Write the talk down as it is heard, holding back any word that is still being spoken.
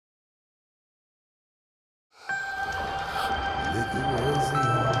was the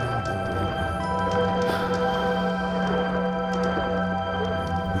only all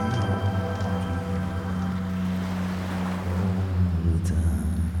the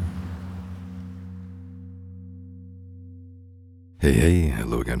time. Hey,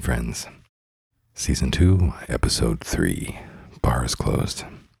 hello again, friends. Season 2, Episode 3, Bar is Closed.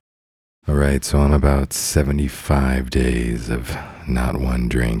 Alright, so I'm about 75 days of not one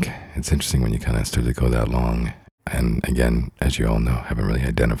drink. It's interesting when you kind of start to go that long. And again, as you all know, haven't really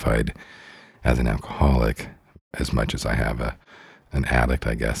identified as an alcoholic as much as I have an addict,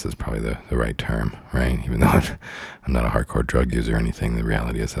 I guess is probably the right term, right? Even though I'm not a hardcore drug user or anything, the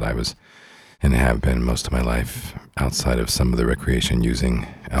reality is that I was and have been most of my life outside of some of the recreation using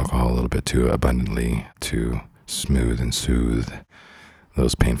alcohol a little bit too abundantly to smooth and soothe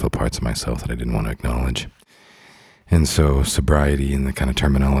those painful parts of myself that I didn't want to acknowledge. And so sobriety and the kind of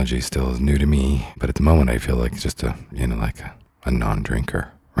terminology still is new to me, but at the moment I feel like just a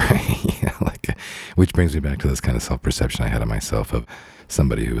non-drinker, right? Which brings me back to this kind of self-perception I had of myself of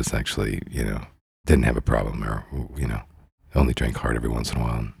somebody who was actually, didn't have a problem or, only drank hard every once in a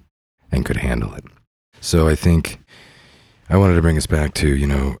while and could handle it. So I think I wanted to bring us back to,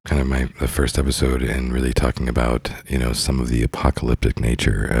 kind of the first episode and really talking about, some of the apocalyptic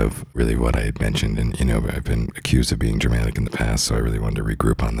nature of really what I had mentioned. And, I've been accused of being dramatic in the past, so I really wanted to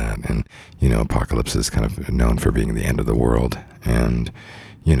regroup on that. And, apocalypse is kind of known for being the end of the world. And,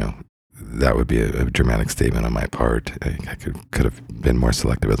 that would be a dramatic statement on my part. I could have been more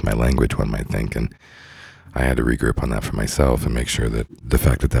selective with my language, one might think. And I had to regroup on that for myself and make sure that the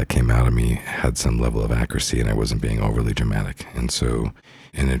fact that came out of me had some level of accuracy and I wasn't being overly dramatic. And so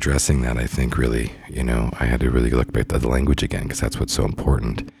in addressing that, I think really, I had to really look back at the language again because that's what's so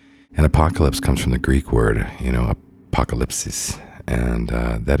important. And apocalypse comes from the Greek word, apocalypsis, and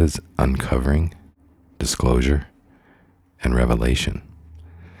that is uncovering, disclosure, and revelation.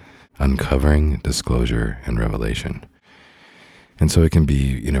 Uncovering, disclosure, and revelation. And so it can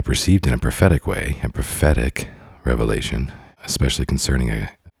be, perceived in a prophetic way, a prophetic revelation, especially concerning a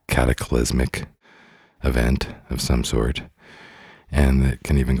cataclysmic event of some sort. And it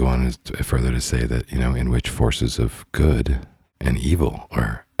can even go on further to say that, in which forces of good and evil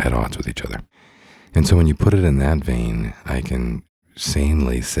are at odds with each other. And so when you put it in that vein, I can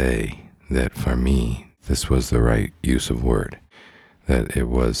sanely say that for me, this was the right use of word, that it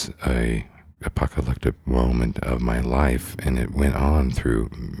was a apocalyptic moment of my life, and it went on through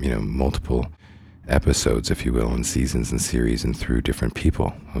multiple episodes, if you will, and seasons and series and through different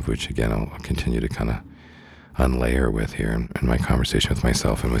people, of which again I'll continue to kind of unlayer with here in my conversation with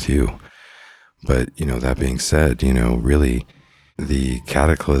myself and with you. But that being said, really the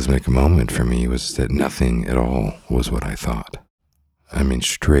cataclysmic moment for me was that nothing at all was what I thought. I mean,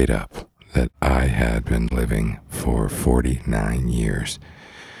 straight up, that I had been living for 49 years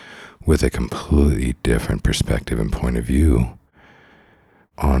with a completely different perspective and point of view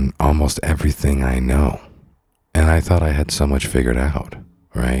on almost everything I know. And I thought I had so much figured out,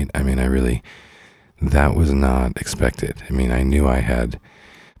 right? I mean, that was not expected. I mean, I knew I had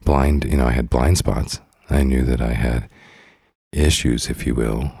blind spots. I knew that I had issues, if you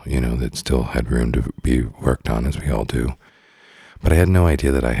will, that still had room to be worked on, as we all do. But I had no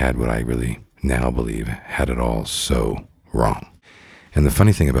idea that I had what I really now believe had it all so wrong. And the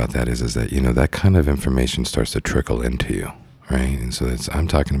funny thing about that is that, that kind of information starts to trickle into you, right? And so I'm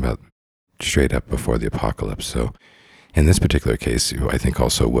talking about straight up before the apocalypse. So in this particular case, I think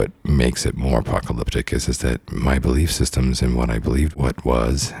also what makes it more apocalyptic is that my belief systems and what I believed what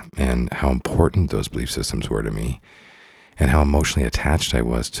was and how important those belief systems were to me and how emotionally attached I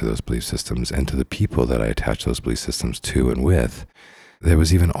was to those belief systems and to the people that I attached those belief systems to and with, that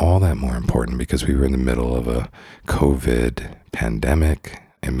was even all that more important because we were in the middle of a COVID pandemic.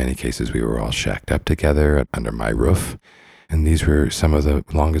 In many cases, we were all shacked up together under my roof. And these were some of the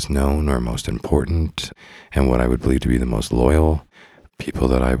longest known or most important and what I would believe to be the most loyal people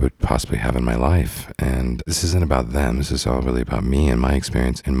that I would possibly have in my life. And this isn't about them. This is all really about me and my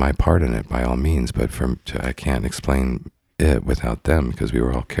experience and my part in it by all means. But I can't explain it without them because we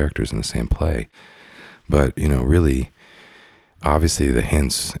were all characters in the same play. But, really, obviously the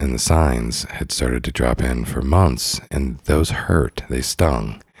hints and the signs had started to drop in for months, and those hurt, they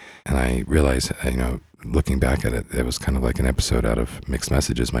stung. And I realized, looking back at it, it was kind of like an episode out of Mixed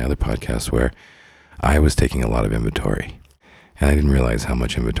Messages, my other podcast, where I was taking a lot of inventory. And I didn't realize how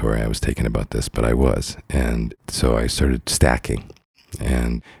much inventory I was taking about this, but I was. And so I started stacking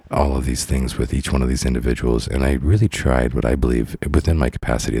and all of these things with each one of these individuals. And I really tried what I believe within my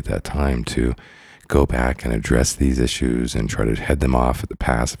capacity at that time to go back and address these issues and try to head them off at the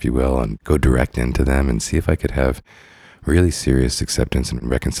pass, if you will, and go direct into them and see if I could have really serious acceptance and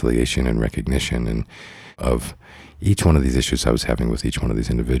reconciliation and recognition and of each one of these issues I was having with each one of these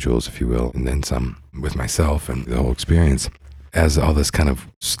individuals, if you will, and then some with myself and the whole experience, as all this kind of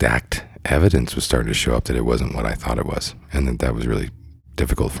stacked evidence was starting to show up that it wasn't what I thought it was, and that was really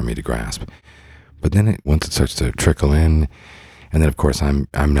difficult for me to grasp. But then once it starts to trickle in, and then of course I'm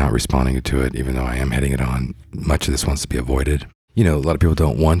not responding to it, even though I am heading it on. Much of this wants to be avoided. A lot of people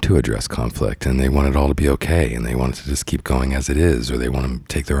don't want to address conflict, and they want it all to be okay, and they want it to just keep going as it is, or they want to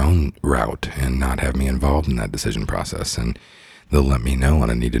take their own route and not have me involved in that decision process, and they'll let me know on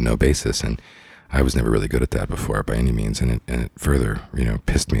a need-to-know basis. And I was never really good at that before by any means, and it further,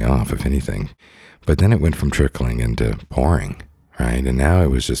 pissed me off, if anything. But then it went from trickling into pouring, right? And now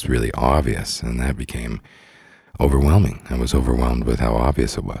it was just really obvious, and that became overwhelming. I was overwhelmed with how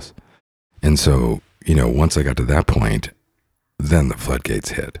obvious it was. And so, once I got to that point, then the floodgates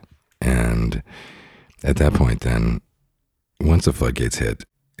hit. And at that point then, once the floodgates hit,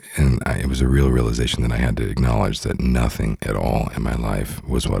 and it was a real realization that I had to acknowledge that nothing at all in my life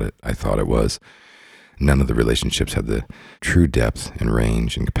was what I thought it was. None of the relationships had the true depth and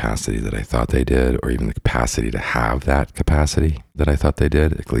range and capacity that I thought they did, or even the capacity to have that capacity that I thought they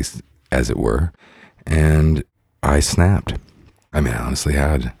did, at least as it were. And I snapped. I honestly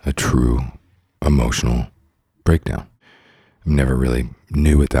had a true emotional breakdown. I never really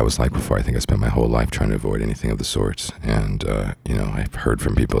knew what that was like before. I think I spent my whole life trying to avoid anything of the sorts. And, I've heard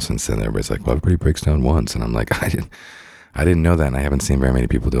from people since then. Everybody's like, well, everybody breaks down once. And I'm like, I didn't know that. And I haven't seen very many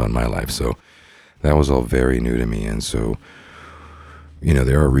people do it in my life. So that was all very new to me. And so,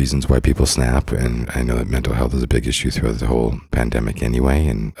 there are reasons why people snap. And I know that mental health is a big issue throughout the whole pandemic anyway.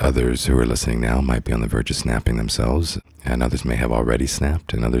 And others who are listening now might be on the verge of snapping themselves. And others may have already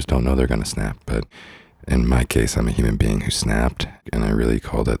snapped. And others don't know they're going to snap. But in my case, I'm a human being who snapped, and I really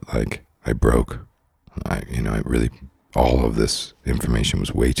called it like I broke. All of this information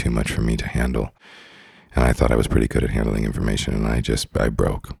was way too much for me to handle. And I thought I was pretty good at handling information, and I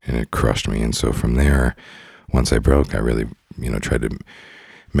broke, and it crushed me. And so from there, once I broke, I really, tried to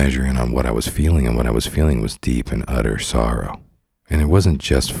measure in on what I was feeling, and what I was feeling was deep and utter sorrow. And it wasn't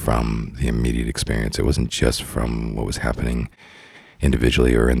just from the immediate experience. It wasn't just from what was happening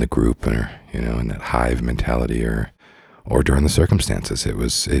individually or in the group, or in that hive mentality, or during the circumstances.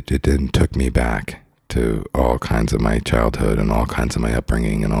 It then took me back to all kinds of my childhood and all kinds of my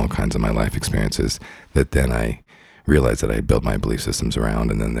upbringing and all kinds of my life experiences that then I realized that I had built my belief systems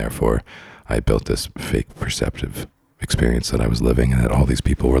around, and then therefore I built this fake perceptive experience that I was living, and that all these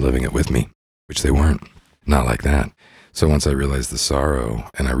people were living it with me, which they weren't. Not like that. So once I realized the sorrow,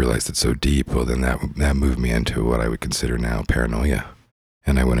 and I realized it so deep, well, then that moved me into what I would consider now paranoia.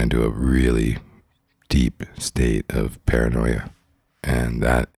 And I went into a really deep state of paranoia. And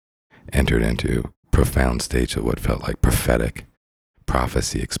that entered into profound states of what felt like prophetic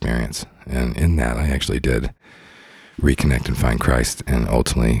prophecy experience. And in that, I actually did reconnect and find Christ, and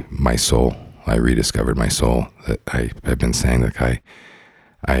ultimately my soul. I rediscovered my soul. That I've been saying that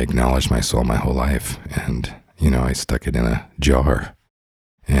I acknowledged my soul my whole life, and I stuck it in a jar,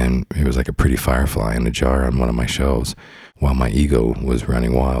 and it was like a pretty firefly in a jar on one of my shelves while my ego was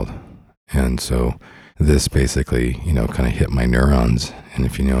running wild. And so this basically, kind of hit my neurons. And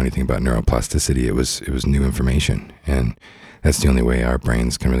if you know anything about neuroplasticity, it was new information. And that's the only way our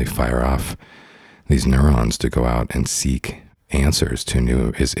brains can really fire off these neurons to go out and seek answers to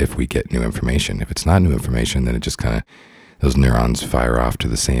new, is if we get new information. If it's not new information, then it just kind of, those neurons fire off to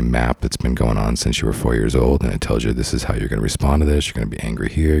the same map that's been going on since you were 4 years old, and it tells you this is how you're going to respond to this. You're going to be angry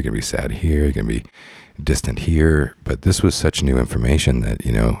here, you're going to be sad here, you're going to be distant here. But this was such new information that,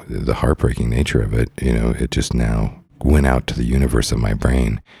 the heartbreaking nature of it, it just now went out to the universe of my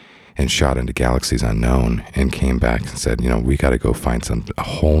brain and shot into galaxies unknown, and came back and said, we got to go find a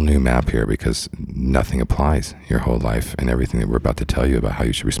whole new map here, because nothing applies your whole life, and everything that we're about to tell you about how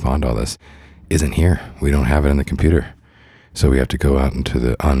you should respond to all this isn't here. We don't have it in the computer. So we have to go out into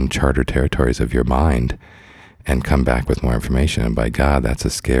the uncharted territories of your mind and come back with more information. And by God, that's a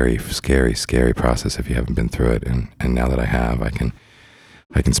scary, scary, scary process if you haven't been through it. And now that I have, I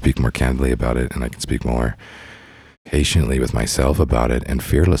can speak more candidly about it, and I can speak more patiently with myself about it, and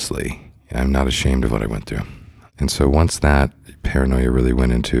fearlessly. I'm not ashamed of what I went through. And so once that paranoia really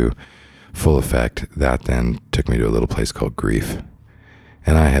went into full effect, that then took me to a little place called grief.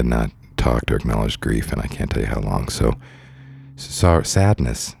 And I had not talked or acknowledged grief, and I can't tell you how long. So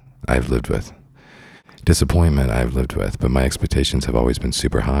sadness I've lived with. Disappointment I've lived with, but my expectations have always been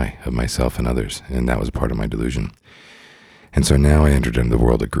super high of myself and others, and that was a part of my delusion. And so now I entered into the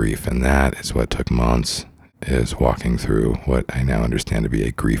world of grief, and that is what took months, is walking through what I now understand to be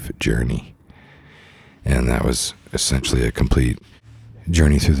a grief journey. And that was essentially a complete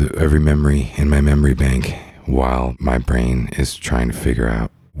journey through every memory in my memory bank while my brain is trying to figure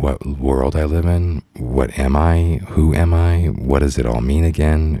out what world I live in, what am I, who am I, what does it all mean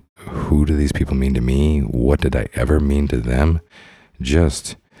again, who do these people mean to me, what did I ever mean to them,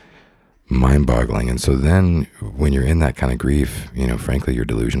 just mind-boggling. And so then when you're in that kind of grief, frankly, you're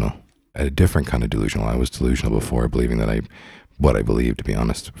delusional, a different kind of delusional. I was delusional before, believing that what I believed, to be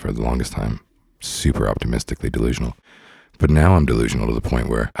honest, for the longest time, super optimistically delusional. But now I'm delusional to the point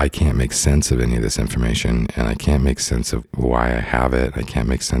where I can't make sense of any of this information, and I can't make sense of why I have it. I can't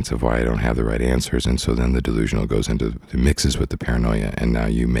make sense of why I don't have the right answers. And so then the delusional goes into, it mixes with the paranoia, and now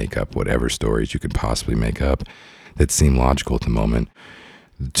you make up whatever stories you could possibly make up that seem logical at the moment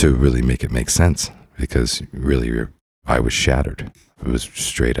to really make it make sense, because really I was shattered. It was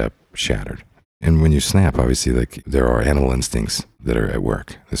straight up shattered. And when you snap, obviously, like, there are animal instincts that are at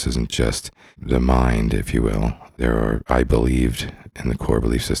work. This isn't just the mind, if you will. I believed in the core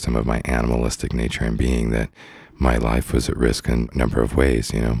belief system of my animalistic nature and being that my life was at risk in a number of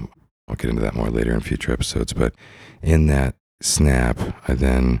ways. I'll get into that more later in future episodes. But in that snap, I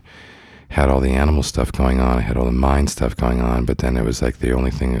then had all the animal stuff going on. I had all the mind stuff going on. But then it was like the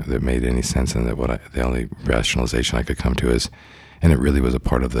only thing that made any sense, and the only rationalization I could come to is, and it really was a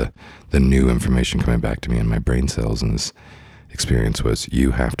part of the new information coming back to me in my brain cells in this experience, was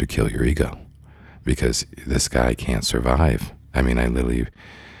you have to kill your ego, because this guy can't survive. I mean, I literally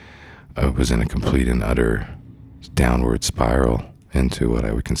was in a complete and utter downward spiral into what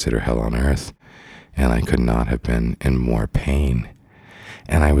I would consider hell on earth, and I could not have been in more pain.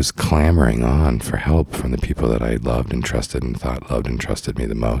 And I was clamoring on for help from the people that I loved and trusted and thought loved and trusted me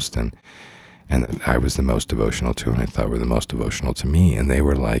the most, and I was the most devotional to, and I thought were the most devotional to me. And they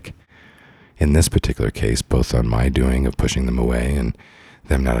were like, in this particular case, both on my doing of pushing them away and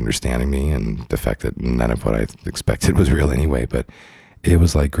them not understanding me, and the fact that none of what I expected was real anyway, but it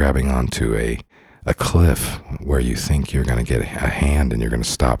was like grabbing onto a cliff where you think you're going to get a hand and you're going to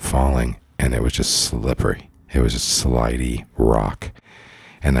stop falling, and it was just slippery. It was just slidey rock,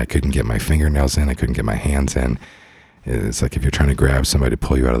 and I couldn't get my fingernails in, I couldn't get my hands in. It's like if you're trying to grab somebody to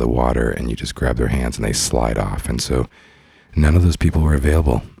pull you out of the water and you just grab their hands and they slide off. And so none of those people were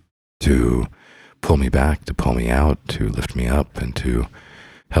available to pull me back, to pull me out, to lift me up, and to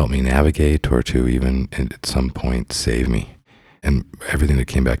help me navigate, or to even at some point save me. And everything that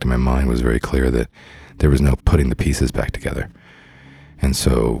came back to my mind was very clear that there was no putting the pieces back together. And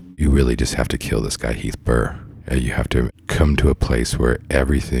so you really just have to kill this guy, Heath Burr. You have to come to a place where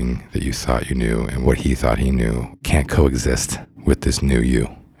everything that you thought you knew and what he thought he knew can't coexist with this new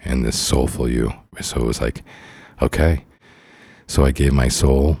you and this soulful you. So it was like, okay. So I gave my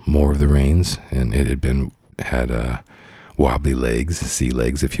soul more of the reins, and it had wobbly legs, sea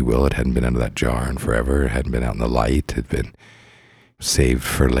legs, if you will. It hadn't been out of that jar in forever. It hadn't been out in the light. It had been saved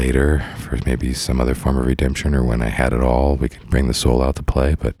for later, for maybe some other form of redemption, or when I had it all, we could bring the soul out to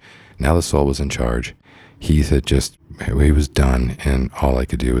play. But now the soul was in charge. He was done, and all I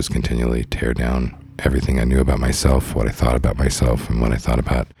could do was continually tear down everything I knew about myself, what I thought about myself, and what I thought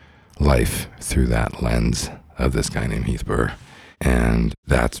about life through that lens of this guy named Heath Burr. And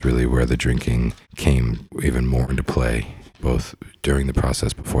that's really where the drinking came even more into play, both during the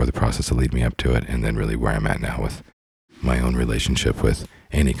process, before the process to lead me up to it, and then really where I'm at now with my own relationship with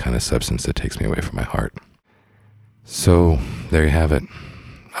any kind of substance that takes me away from my heart. So there you have it.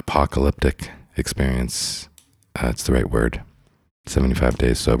 Apocalyptic experience. It's the right word. 75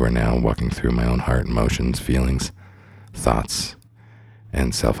 days sober now, walking through my own heart, emotions, feelings, thoughts,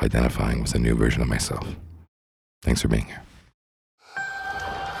 and self-identifying with a new version of myself. Thanks for being here.